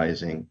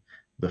sanitizing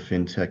the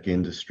fintech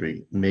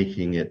industry,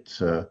 making it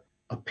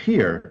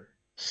appear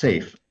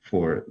safe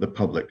for the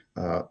public.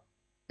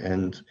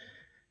 And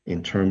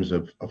in terms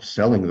of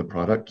selling the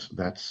product,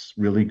 that's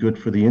really good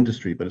for the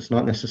industry, but it's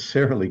not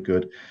necessarily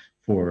good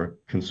for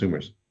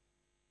consumers.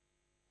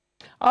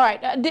 All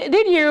right.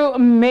 Did you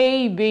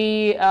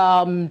maybe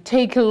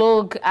take a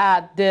look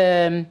at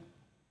the,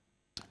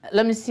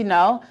 let me see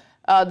now,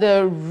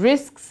 the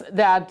risks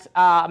that,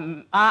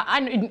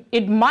 and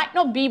it might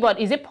not be, but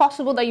is it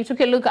possible that you took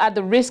a look at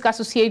the risk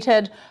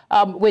associated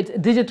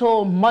with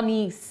digital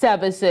money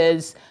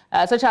services,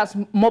 such as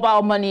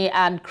mobile money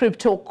and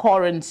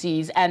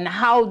cryptocurrencies, and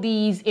how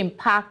these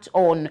impact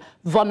on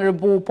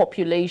vulnerable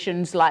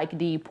populations like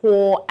the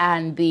poor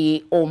and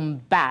the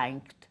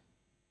unbanked?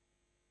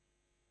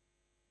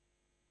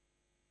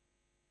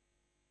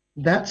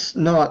 That's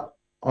not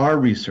our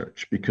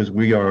research, because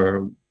we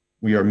are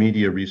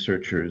media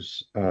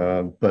researchers,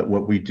 but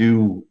what we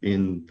do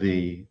in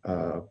the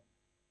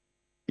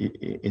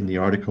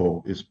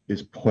article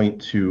is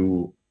point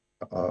to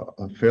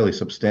a fairly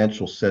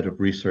substantial set of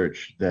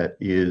research that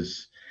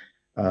is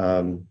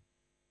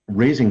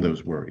raising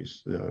those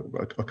worries.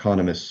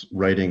 Economists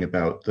writing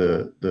about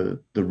the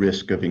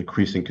risk of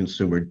increasing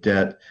consumer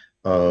debt,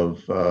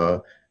 of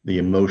the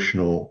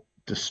emotional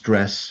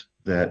distress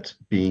that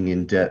being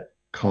in debt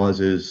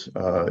causes.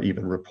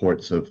 Even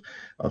reports of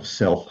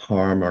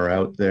self-harm are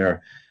out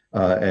there,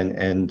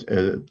 and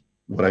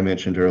what I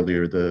mentioned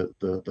earlier,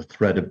 the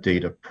threat of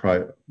data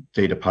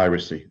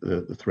piracy,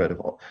 the threat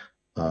of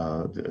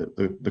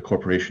the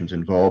corporations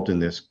involved in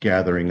this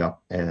gathering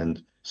up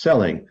and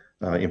selling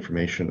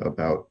information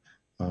about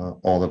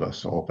all of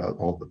us,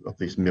 all of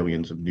these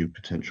millions of new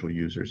potential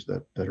users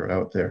that are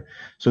out there.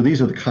 So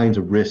these are the kinds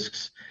of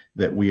risks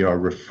that we are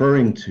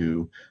referring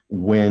to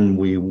when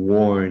we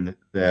warn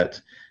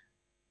that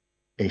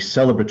a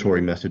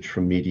celebratory message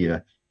from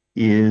media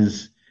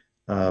is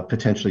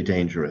potentially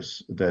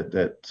dangerous, that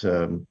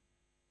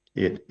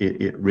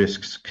it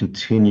risks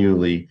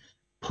continually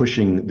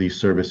pushing these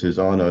services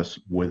on us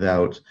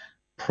without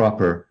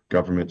proper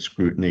government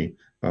scrutiny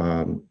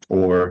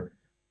or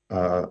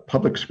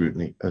public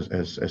scrutiny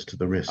as to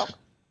the risks.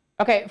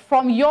 Okay,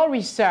 from your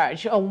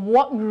research,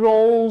 what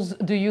roles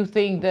do you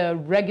think the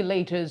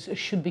regulators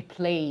should be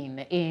playing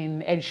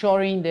in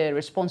ensuring the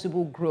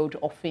responsible growth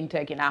of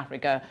fintech in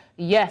Africa?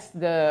 Yes,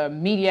 the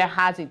media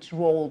has its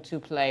role to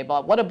play,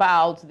 but what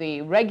about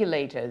the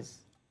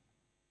regulators?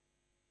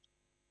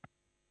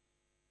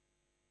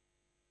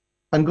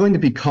 I'm going to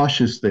be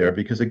cautious there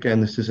because, again,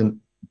 this isn't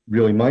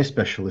really my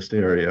specialist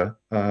area.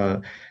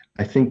 I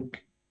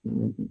think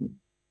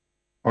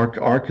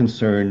our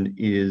concern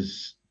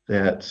is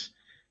that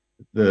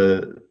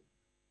the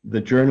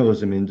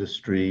journalism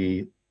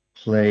industry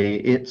play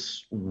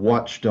its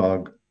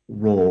watchdog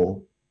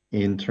role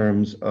in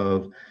terms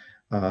of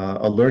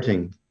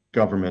alerting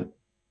government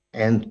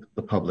and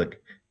the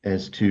public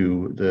as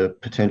to the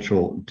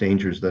potential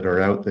dangers that are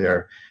out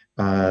there.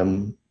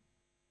 But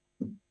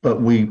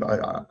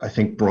I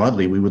think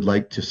broadly, we would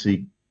like to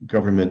see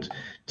government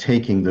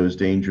taking those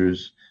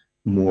dangers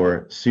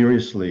more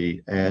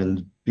seriously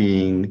and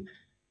being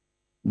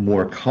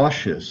more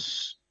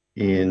cautious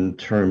in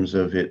terms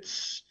of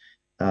its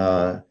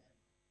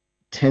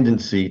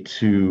tendency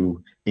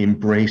to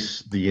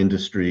embrace the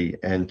industry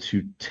and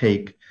to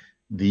take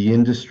the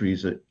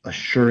industry's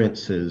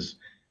assurances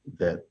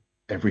that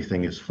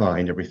everything is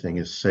fine, everything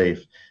is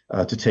safe,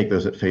 to take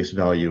those at face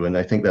value. And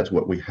I think that's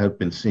what we have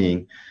been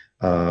seeing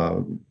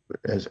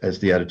as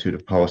the attitude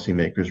of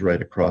policymakers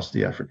right across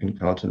the African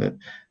continent.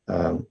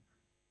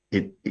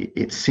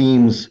 It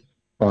seems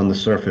on the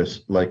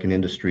surface like an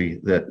industry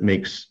that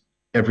makes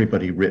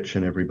everybody rich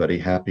and everybody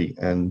happy,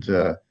 and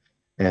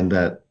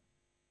that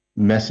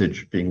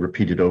message being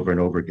repeated over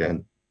and over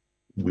again,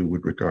 we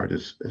would regard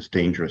as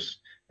dangerous,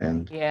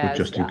 and would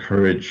just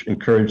encourage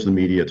the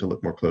media to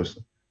look more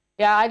closely.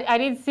 Yeah, I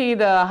did see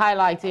the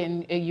highlight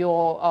in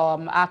your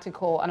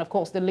article, and of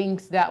course the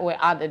links that were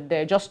added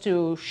there just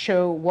to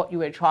show what you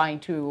were trying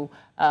to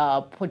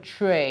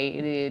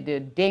portray, the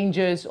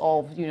dangers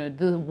of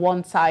the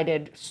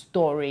one-sided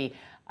story.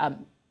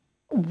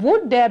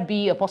 Would there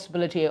be a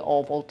possibility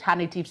of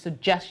alternative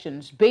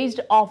suggestions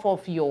based off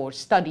of your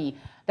study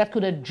that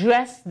could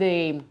address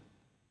the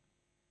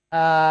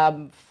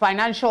Africa's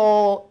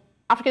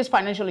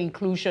financial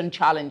inclusion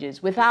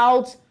challenges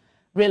without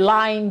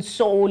relying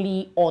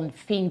solely on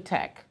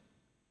fintech?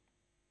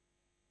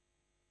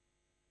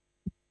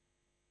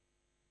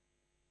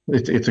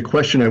 It's a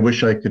question I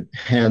wish I could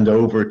hand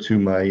over to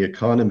my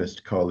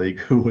economist colleague,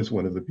 who was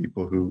one of the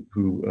people who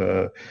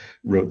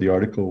wrote the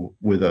article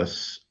with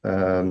us.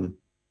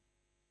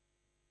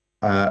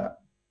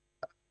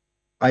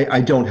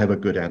 I don't have a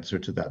good answer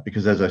to that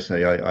because, as I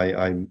say,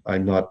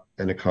 I'm not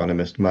an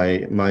economist.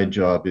 My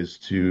job is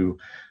to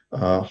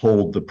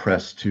hold the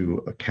press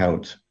to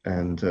account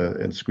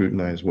and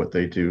scrutinize what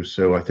they do.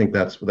 So I think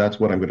that's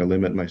what I'm going to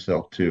limit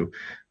myself to.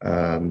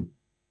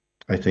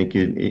 I think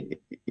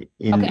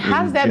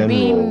has there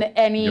been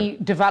any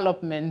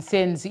development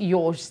since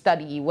your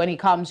study when it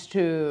comes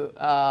to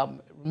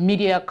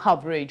media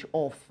coverage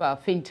of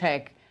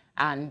fintech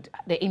and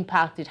the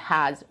impact it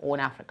has on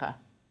Africa?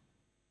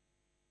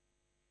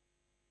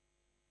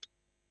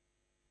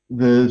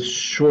 The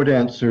short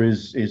answer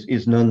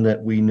is none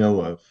that we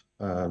know of.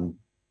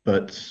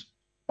 But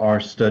our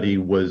study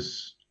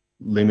was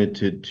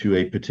limited to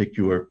a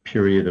particular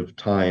period of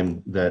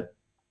time that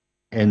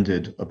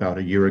ended about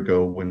a year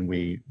ago when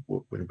we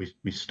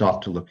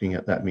stopped looking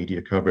at that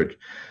media coverage.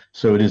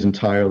 So it is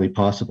entirely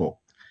possible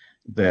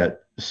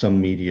that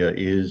some media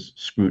is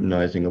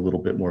scrutinizing a little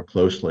bit more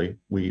closely.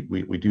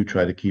 We do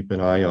try to keep an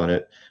eye on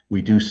it.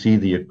 We do see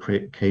the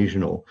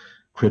occasional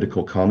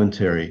critical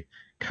commentary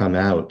come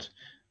out,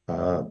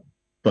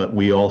 but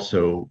we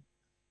also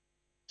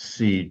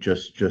see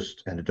just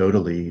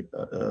anecdotally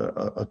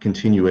a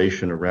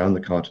continuation around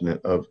the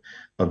continent of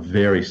a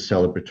very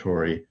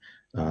celebratory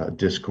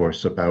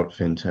discourse about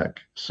fintech.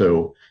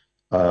 So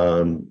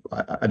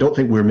I don't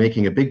think we're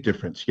making a big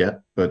difference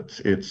yet,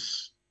 but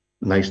it's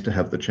nice to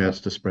have the chance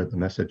to spread the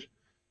message.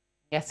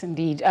 Yes,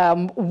 indeed.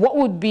 What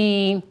would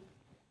be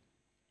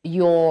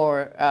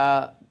the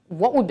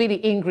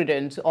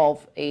ingredients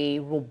of a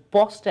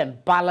robust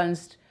and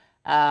balanced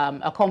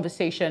a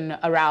conversation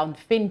around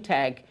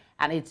fintech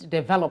and its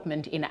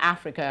development in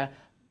Africa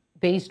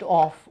based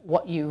off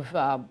what you've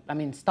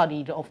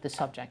studied of the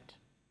subject?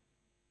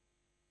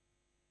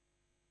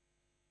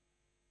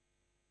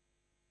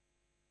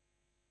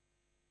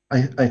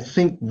 I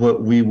think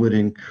what we would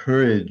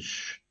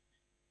encourage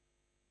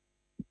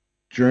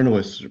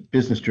journalists,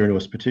 business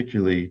journalists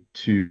particularly,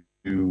 to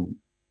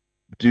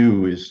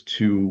do is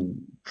to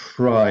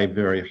try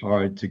very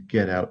hard to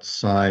get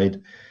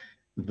outside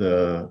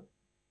the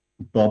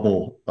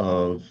bubble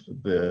of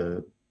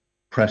the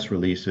press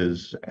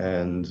releases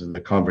and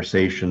the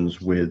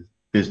conversations with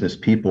business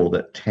people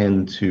that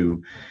tend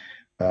to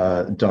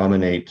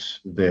dominate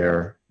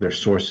their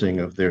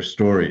sourcing of their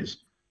stories,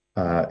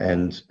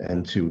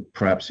 and to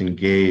perhaps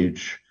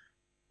engage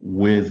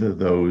with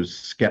those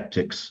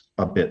skeptics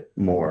a bit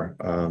more.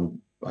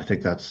 I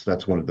think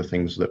that's one of the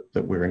things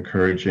that we're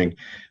encouraging.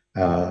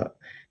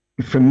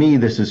 For me,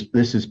 this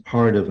is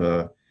part of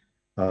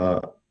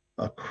a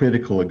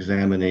critical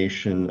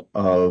examination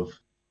of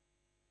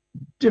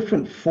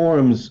different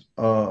forms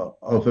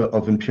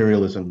of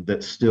imperialism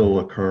that still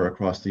occur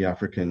across the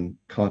African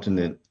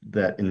continent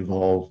that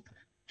involve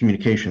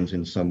communications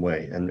in some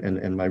way,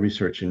 and my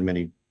research in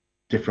many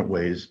different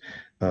ways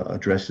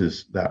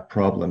addresses that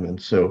problem.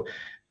 And so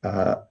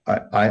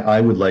I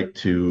would like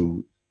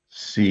to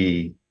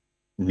see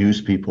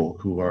news people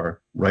who are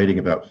writing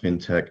about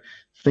fintech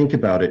think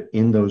about it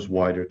in those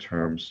wider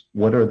terms.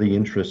 What are the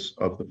interests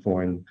of the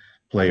foreign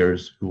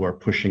players who are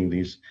pushing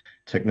these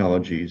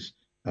technologies?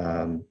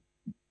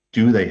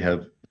 Do they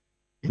have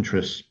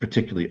interests,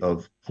 particularly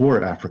of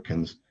poor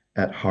Africans,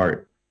 at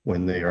heart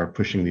when they are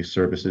pushing these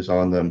services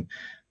on them?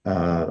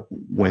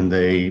 When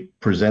they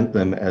present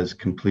them as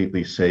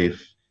completely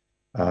safe,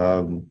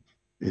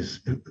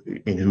 is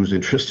in whose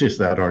interest is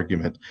that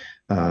argument?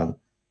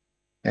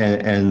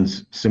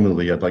 And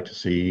similarly, I'd like to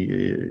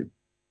see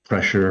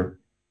pressure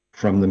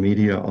from the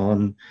media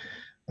on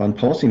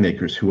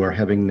policymakers who are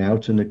having now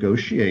to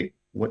negotiate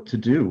what to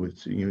do.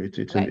 It's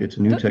it's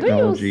a new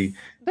technology.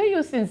 Do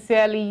you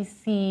sincerely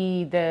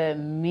see the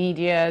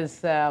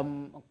media's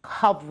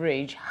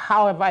coverage,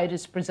 however it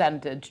is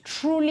presented,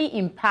 truly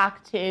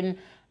impacting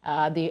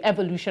the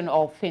evolution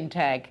of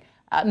fintech,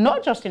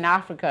 not just in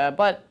Africa,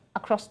 but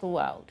across the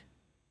world?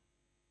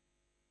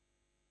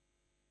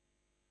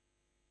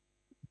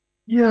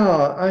 Yeah,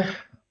 I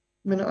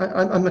mean,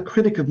 I'm a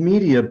critic of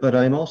media, but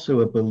I'm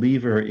also a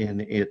believer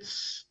in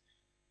its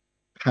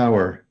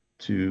power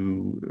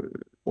to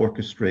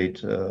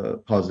orchestrate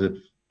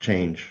positive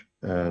change.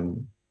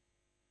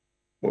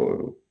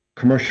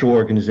 Commercial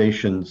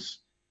organizations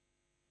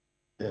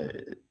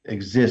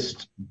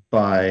exist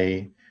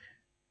by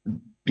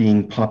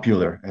being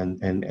popular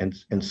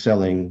and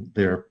selling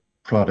their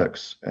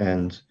products.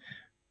 And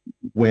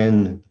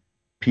when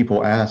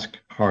people ask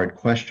hard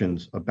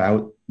questions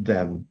about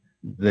them,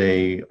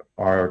 they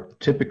are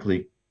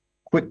typically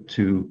quick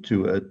to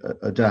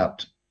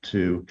adapt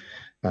to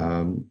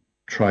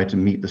try to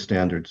meet the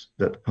standards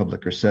that the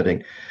public are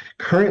setting.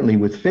 Currently,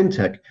 with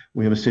fintech,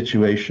 we have a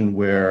situation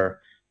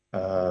where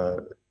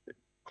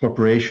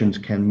corporations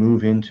can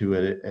move into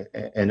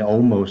an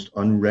almost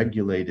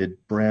unregulated,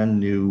 brand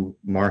new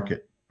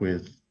market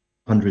with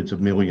hundreds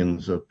of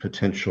millions of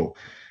potential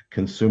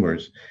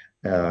consumers,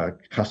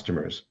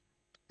 customers.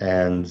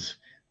 And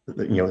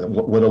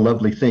what a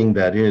lovely thing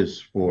that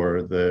is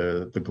for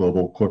the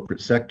global corporate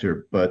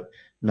sector, but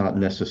not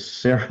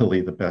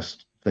necessarily the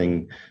best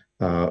thing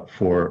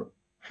for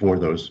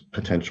those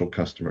potential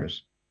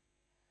customers.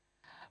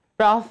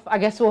 Ralph, I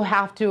guess we'll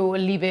have to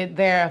leave it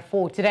there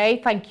for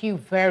today. Thank you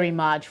very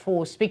much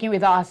for speaking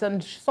with us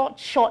on such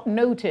short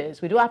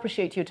notice. We do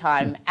appreciate your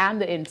time and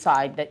the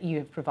insight that you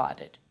have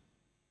provided.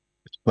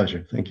 It's a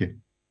pleasure. Thank you.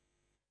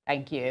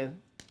 Thank you.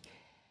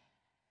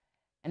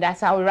 And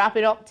that's how we wrap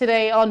it up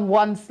today on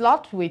One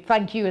Slot. We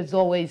thank you as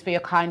always for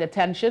your kind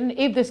attention.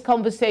 If this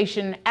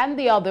conversation and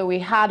the other we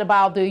had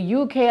about the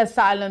UK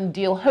asylum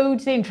deal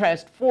holds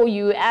interest for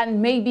you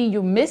and maybe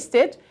you missed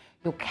it,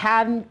 you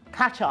can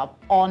catch up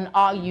on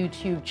our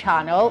YouTube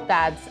channel.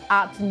 That's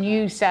at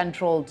News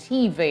Central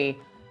TV.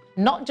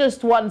 Not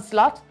just One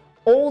Slot,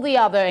 all the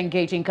other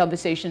engaging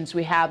conversations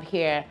we have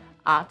here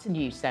at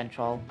News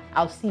Central.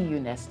 I'll see you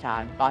next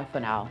time. Bye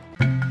for now.